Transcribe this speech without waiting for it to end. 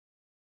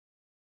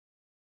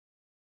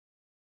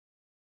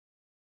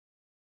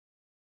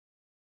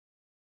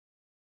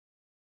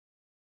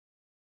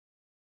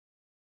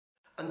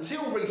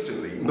Until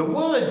recently, the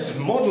words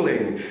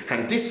modelling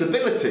and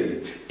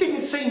disability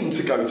didn't seem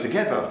to go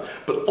together,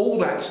 but all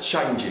that's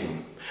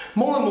changing.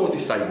 More and more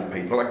disabled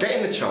people are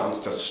getting the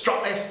chance to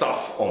strut their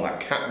stuff on that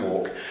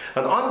catwalk,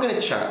 and I'm going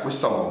to chat with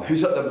someone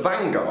who's at the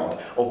vanguard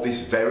of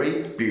this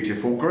very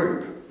beautiful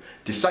group.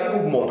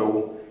 Disabled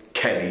model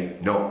Kelly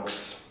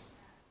Knox.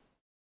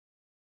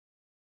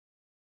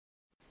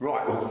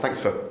 Right, well, thanks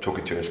for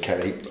talking to us,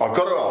 Kelly. I've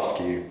got to ask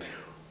you,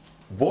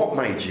 what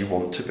made you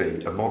want to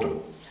be a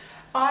model?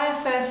 I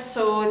first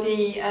saw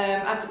the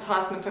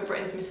advertisement for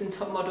Britain's Missing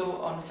Top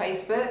Model on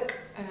Facebook.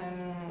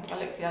 I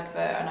looked at the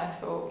advert and I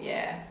thought,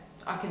 yeah,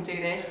 I can do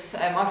this.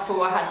 I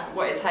thought I had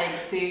what it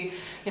takes to,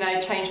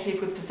 change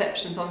people's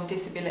perceptions on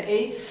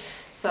disability.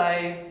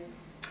 So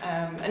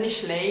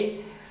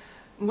initially,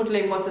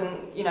 modelling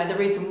wasn't, the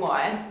reason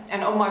why.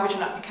 And on my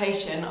original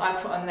application,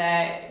 I put on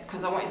there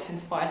because I wanted to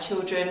inspire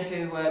children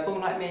who were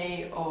born like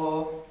me,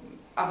 or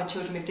other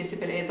children with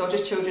disabilities, or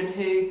just children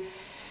who,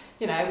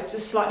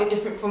 just slightly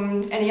different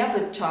from any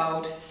other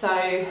child. So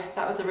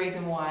that was the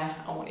reason why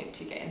I wanted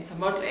to get into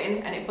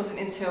modelling. And it wasn't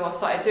until I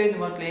started doing the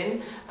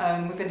modelling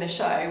within the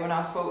show when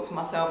I thought to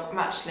myself, I'm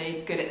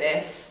actually good at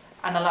this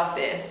and I love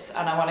this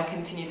and I want to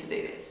continue to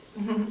do this.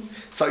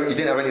 So you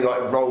didn't have any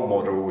role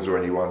models or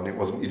anyone?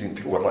 You didn't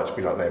think, oh, I'd like to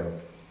be like them?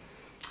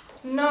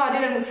 No, I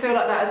didn't feel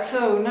like that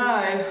at all,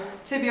 no.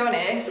 To be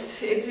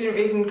honest, it didn't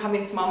even come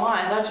into my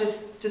mind. I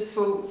just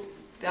thought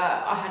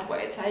that I had what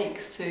it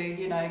takes to,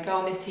 go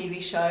on this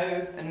TV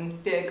show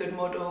and be a good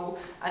model,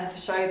 and to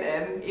show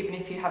them, even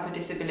if you have a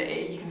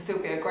disability, you can still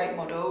be a great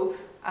model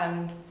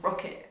and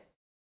rock it.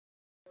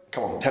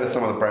 Come on, tell us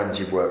some of the brands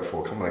you've worked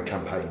for. Come on,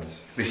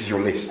 campaigns. This is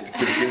your list.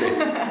 Give us your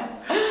list.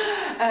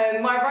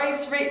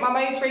 My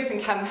most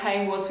recent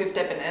campaign was with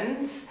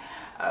Debenhams.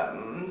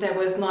 There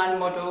was 9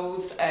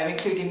 models,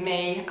 including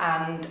me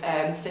and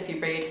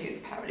Steffi Reid, who's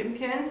a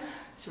Paralympian.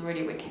 It's a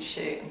really wicked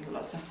shoot and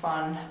lots of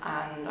fun,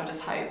 and I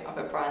just hope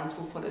other brands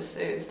will follow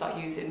suit and start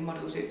using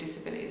models with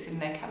disabilities in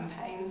their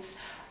campaigns.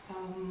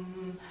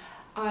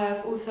 I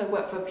have also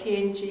worked for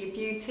P&G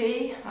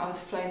Beauty. I was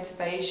flown to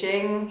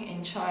Beijing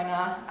in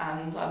China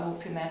and I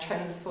walked in their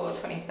Trends for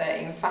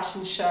 2013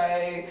 fashion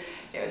show.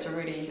 It was a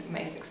really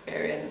amazing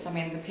experience. I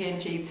mean, the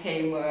P&G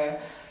team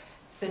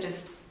they're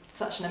just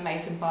such an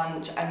amazing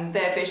bunch, and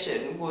their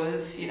vision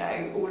was,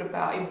 all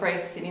about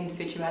embracing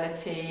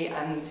individuality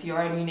and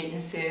your own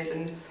uniquenesses,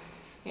 and,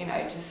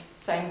 just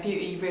saying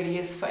beauty really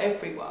is for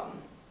everyone.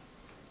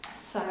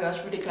 So I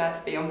was really glad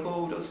to be on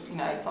board. It was,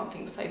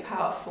 something so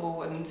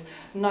powerful, and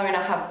knowing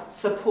I have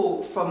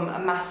support from a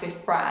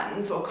massive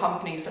brand or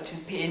companies such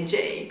as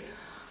P&G,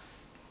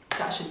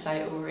 that should say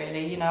it all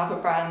really. Other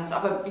brands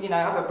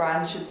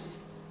should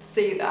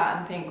see that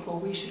and think, well,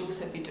 we should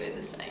also be doing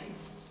the same.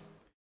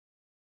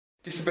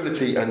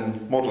 Disability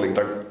and modelling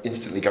don't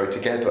instantly go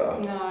together,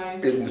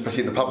 no. Especially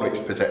in the public's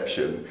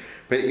perception.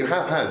 But you've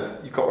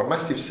got a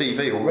massive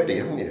CV already,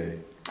 haven't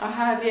you? I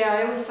have, yeah.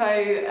 I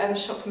also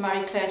shot for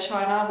Marie Claire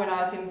China when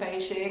I was in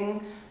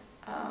Beijing.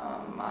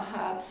 I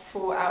had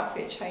 4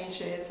 outfit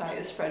changes, so it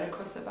was spread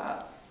across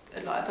about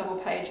a double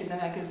page in the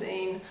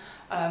magazine.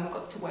 I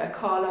got to wear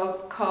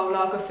Karl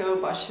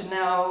Lagerfeld by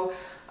Chanel.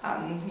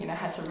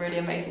 Had some really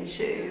amazing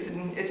shoes,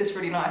 and it's just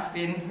really nice to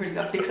be in really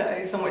lovely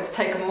clothes. I wanted to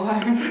take them all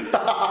home.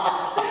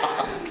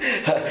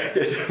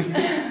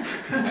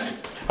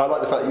 I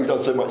like the fact that you've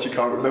done so much you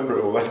can't remember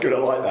it all. That's good, I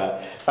like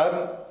that.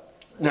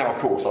 Now, of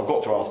course, I've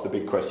got to ask the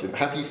big question.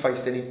 Have you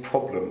faced any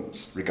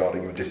problems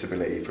regarding your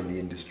disability from the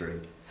industry?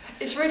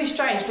 It's really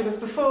strange because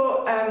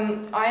before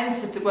I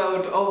entered the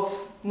world of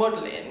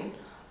modelling,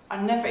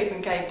 I never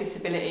even gave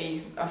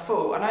disability a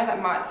thought. I know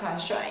that might sound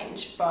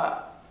strange,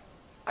 but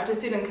I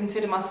just didn't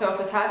consider myself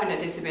as having a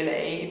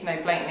disability, even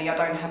though blatantly I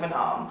don't have an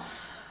arm.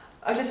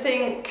 I just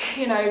think,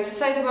 to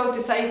say the word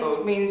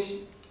disabled means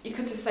you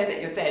could just say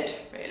that you're dead,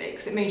 really,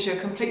 because it means you're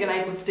completely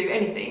unable to do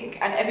anything,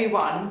 and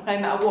everyone, no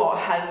matter what,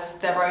 has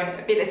their own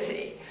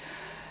ability.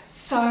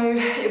 So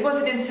it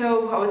wasn't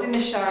until I was in the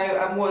show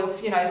and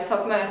was,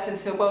 submersed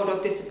into a world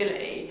of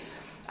disability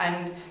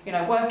and,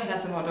 working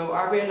as a model,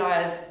 I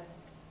realised,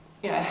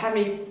 how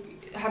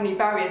many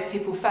barriers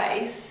people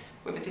face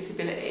with a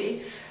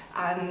disability,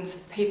 and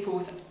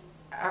people's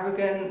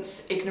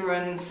arrogance,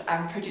 ignorance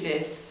and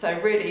prejudice. So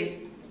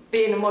really,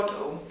 being a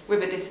model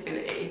with a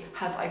disability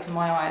has opened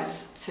my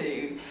eyes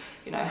to,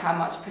 how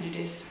much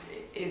prejudice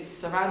is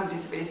surrounding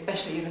disability,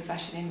 especially in the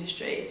fashion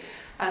industry.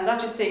 And I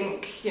just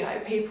think,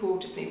 people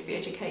just need to be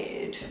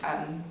educated,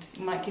 and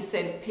like you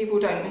said, people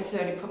don't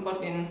necessarily put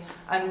modelling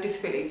and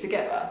disability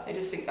together. They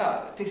just think,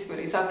 oh,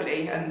 disability is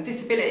ugly, and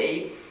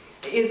disability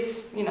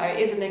is,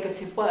 is a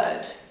negative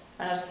word.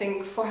 And I just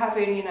think for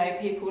having,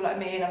 people like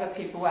me and other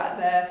people out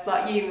there,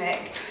 like you,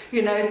 Mik,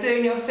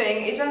 doing your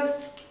thing, it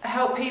does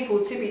help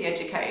people to be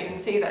educated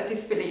and see that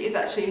disability is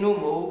actually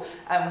normal,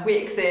 and we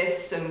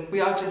exist, and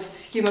we are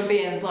just human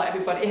beings like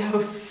everybody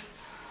else.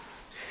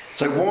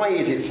 So why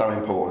is it so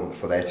important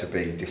for there to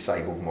be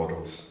disabled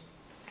models?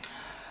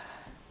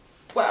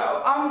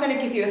 Well, I'm going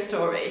to give you a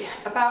story.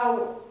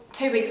 About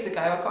 2 weeks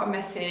ago I got a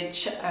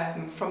message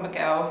from a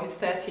girl who's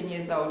 13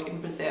 years old in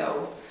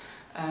Brazil.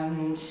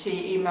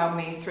 She emailed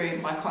me through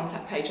my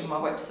contact page on my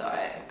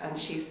website, and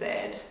she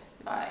said,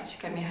 like, she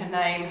gave me her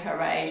name,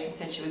 her age, and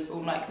said she was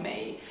born like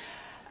me.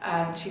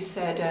 And she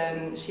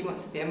said she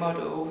wants to be a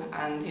model,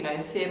 and you know,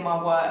 seeing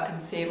my work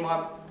and seeing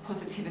my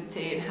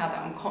positivity and how that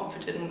I'm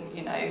confident,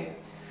 you know,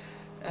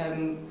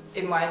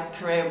 in my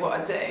career, what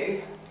I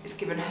do, it's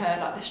given her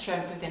like the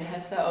strength within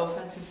herself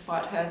and it's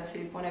inspired her to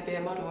want to be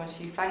a model, and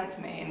she thanked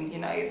me, and you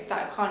know,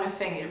 that kind of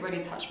thing, it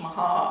really touched my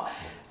heart.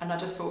 And I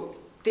just thought,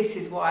 this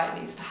is why it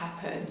needs to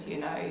happen, you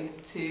know,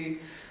 to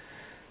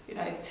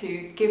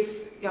give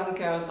young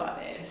girls like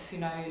this, you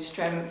know,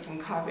 strength and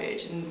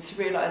courage, and to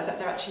realise that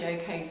they're actually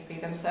okay to be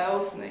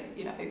themselves, and that,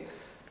 you know,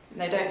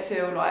 they don't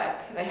feel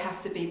like they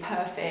have to be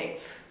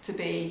perfect to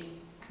be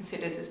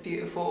considered as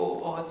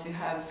beautiful or to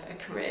have a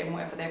career in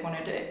whatever they want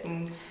to do.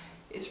 And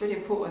it's really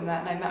important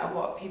that no matter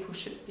what, people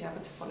should be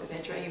able to follow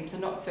their dreams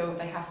and not feel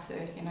they have to,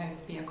 you know,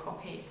 be a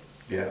copy.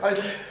 Yeah.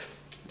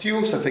 Do you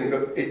also think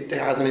that it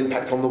has an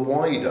impact on the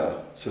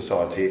wider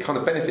society? It kind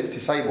of benefits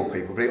disabled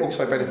people, but it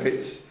also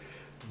benefits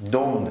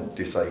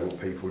non-disabled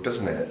people,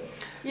 doesn't it?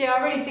 Yeah,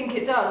 I really think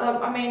it does.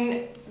 I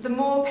mean, the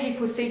more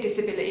people see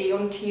disability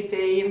on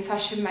TV, in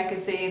fashion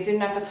magazines,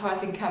 in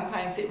advertising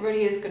campaigns, it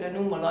really is going to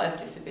normalise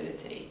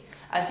disability.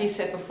 As you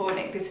said before,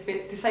 Nick,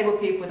 disabled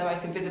people are the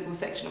most invisible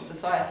section of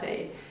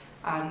society,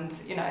 and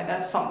you know,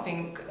 that's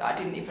something I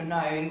didn't even know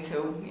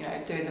until, you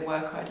know, doing the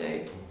work I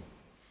do.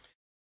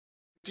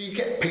 Do you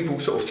get people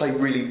sort of say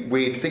really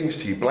weird things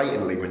to you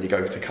blatantly when you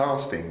go to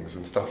castings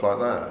and stuff like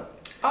that?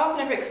 I've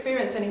never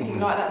experienced anything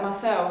like that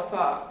myself,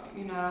 but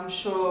you know, I'm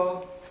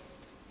sure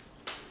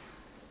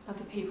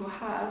other people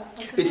have.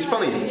 It's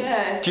funny.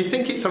 Yes. Do you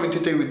think it's something to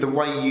do with the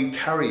way you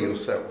carry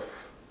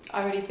yourself?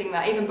 I really think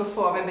that. Even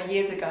before, I remember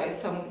years ago,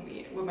 some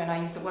woman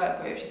I used to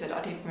work with, she said,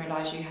 I didn't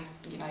realise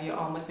you know, your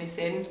arm was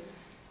missing.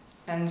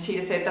 And she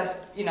just said, that's,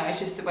 you know, it's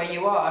just the way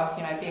you are,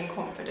 you know, being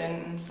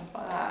confident and stuff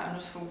like that. And I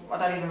just thought, I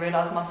don't even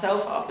realise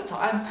myself half the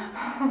time.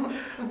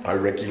 I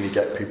regularly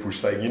get people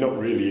saying, you're not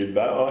really in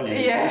that, are you?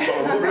 Yeah. It's like,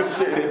 I'm not going to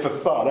sit in it for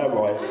fun, am I?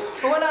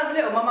 Well, when I was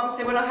little, my mum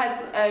said when I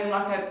had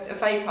like a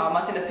vape arm, I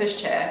was in a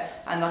pushchair,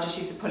 and I just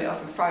used to pull it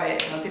off and throw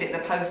it. And I did it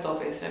at the post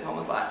office, and everyone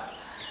was like,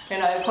 you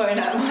know, pointing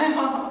at my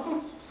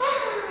arm.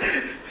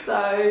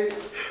 So...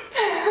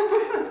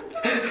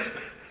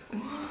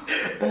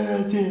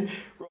 dear.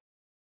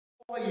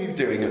 What are you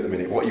doing at the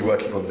minute? What are you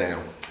working on now?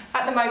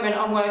 At the moment,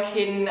 I'm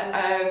working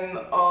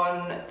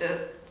on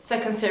the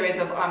second series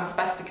of I'm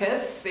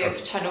Spasticus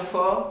with Channel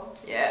 4.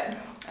 Yeah,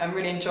 I'm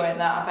really enjoying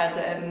that. I've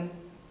had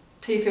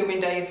 2 filming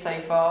days so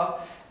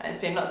far, and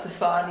it's been lots of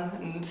fun,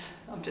 and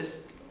I'm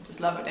just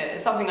loving it.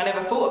 It's something I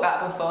never thought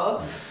about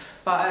before,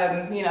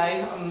 but you know,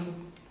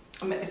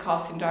 I met the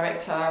casting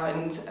director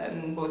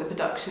and well, the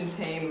production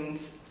team,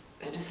 and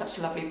they're just such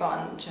a lovely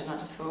bunch, and I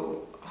just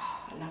thought, oh,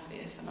 I love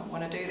this and I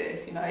want to do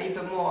this, you know,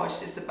 even more. It's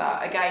just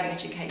about, again,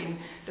 educating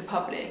the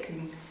public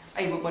and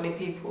able-bodied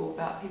people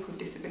about people with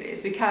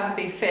disabilities. We can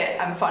be fit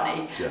and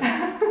funny.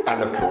 Yeah.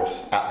 And of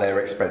course, at their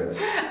expense.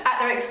 At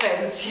their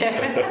expense, yeah.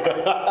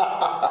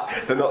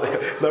 They're not,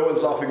 no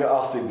one's laughing at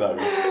us in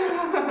those.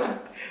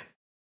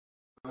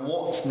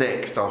 What's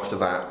next after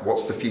that?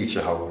 What's the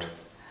future hold?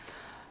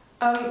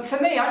 For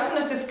me, I just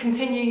want to just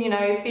continue, you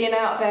know, being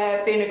out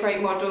there, being a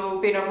great model,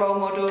 being a role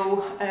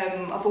model.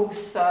 I'm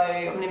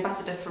an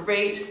ambassador for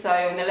Reach, so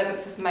on the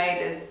 11th of May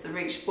there's the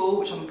Reach Ball,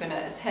 which I'm going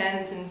to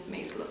attend and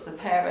meet lots of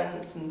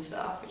parents and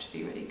stuff, which would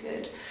be really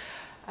good.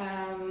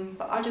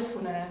 But I just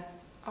want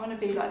to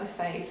be like the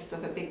face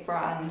of a big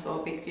brand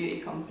or a big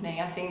beauty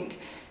company. I think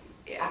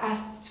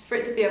for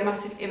it to be a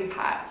massive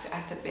impact, it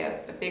has to be a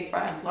big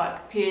brand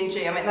like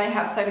P&G. I mean, they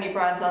have so many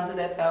brands under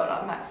their belt,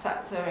 like Max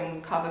Factor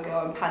and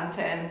CoverGirl and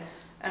Pantene.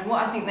 And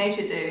what I think they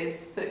should do is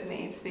book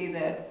me to be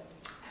their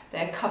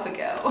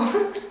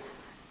CoverGirl.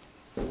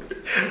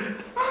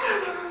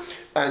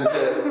 And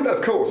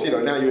of course, you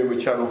know, now you're in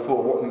with Channel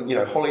 4, what, you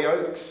know,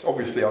 Hollyoaks?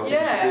 Obviously, I think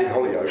you should be in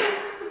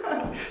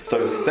Hollyoaks.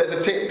 So there's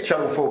a tip,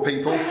 Channel 4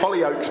 people,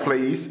 Hollyoaks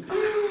please.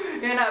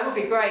 Yeah, no, it would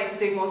be great to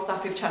do more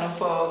stuff with Channel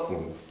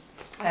 4.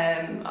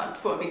 I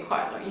thought it'd be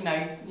quite, like, you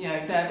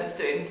know, nervous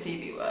doing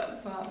TV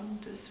work, but I'm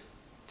just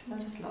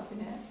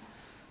loving it.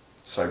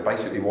 So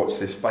basically, watch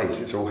this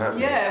space. It's all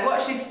happening. Yeah,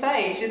 watch this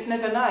space. You just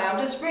never know. I'm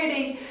just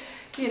really,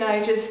 you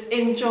know, just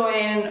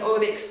enjoying all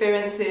the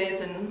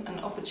experiences and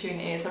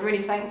opportunities. I'm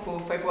really thankful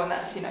for everyone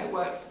that's, you know,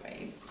 worked for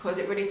me, because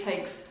it really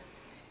takes,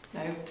 you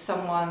know,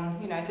 someone,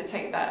 you know, to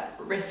take that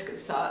risk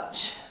as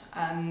such,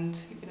 and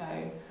you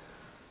know,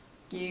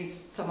 use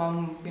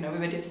someone, you know,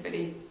 with a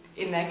disability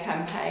in their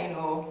campaign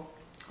or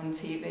on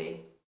TV.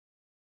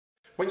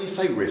 When you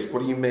say risk,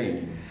 what do you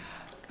mean?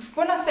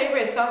 When I say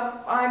risk,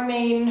 I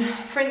mean,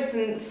 for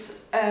instance,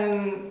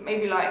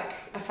 maybe like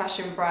a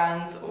fashion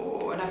brand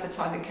or an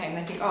advertising campaign,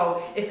 they think,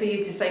 oh, if we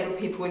use disabled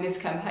people in this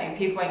campaign,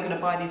 people ain't going to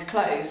buy these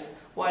clothes.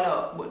 Why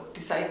not?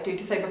 Do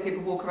disabled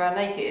people walk around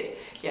naked?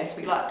 Yes,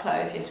 we like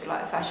clothes, yes, we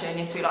like fashion,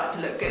 yes, we like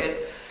to look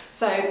good.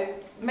 So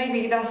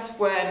maybe that's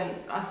when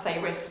I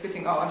say risks. We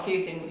think, oh,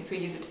 if we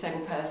use a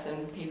disabled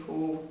person,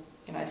 people,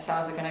 you know,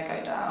 sales are going to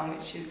go down,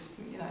 which is,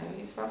 you know,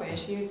 it's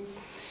rubbish.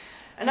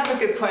 Another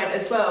good point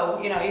as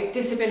well, you know,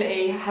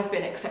 disability has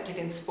been accepted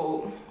in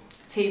sport.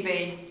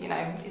 TV, you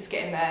know, is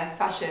getting there.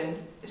 Fashion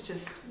is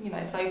just, you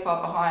know, so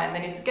far behind.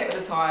 They need to get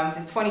with the times.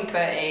 It's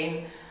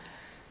 2013.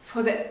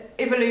 For the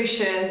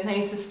evolution,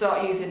 they need to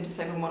start using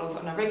disabled models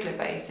on a regular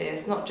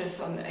basis, not just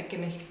on a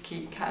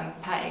gimmicky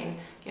campaign.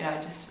 You know,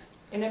 just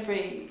in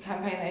every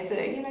campaign they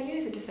do, you know,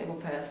 use a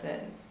disabled person.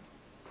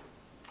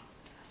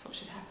 That's what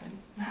should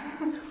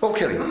happen. Well,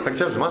 Kelly, thanks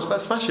ever so much.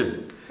 That's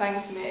smashing.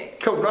 Thanks, Nick.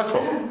 Cool, nice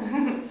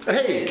one.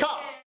 Hey,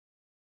 cut!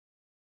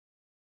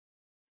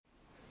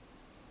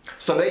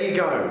 So there you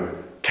go.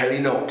 Kelly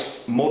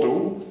Knox,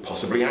 model,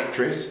 possibly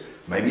actress,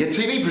 maybe a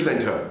TV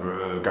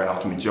presenter, going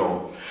after my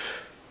job.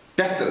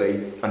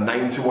 Definitely a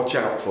name to watch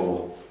out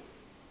for.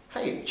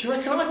 Hey, do you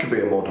reckon I could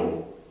be a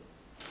model?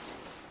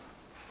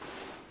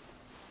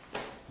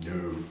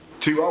 No.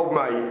 Too old,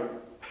 mate.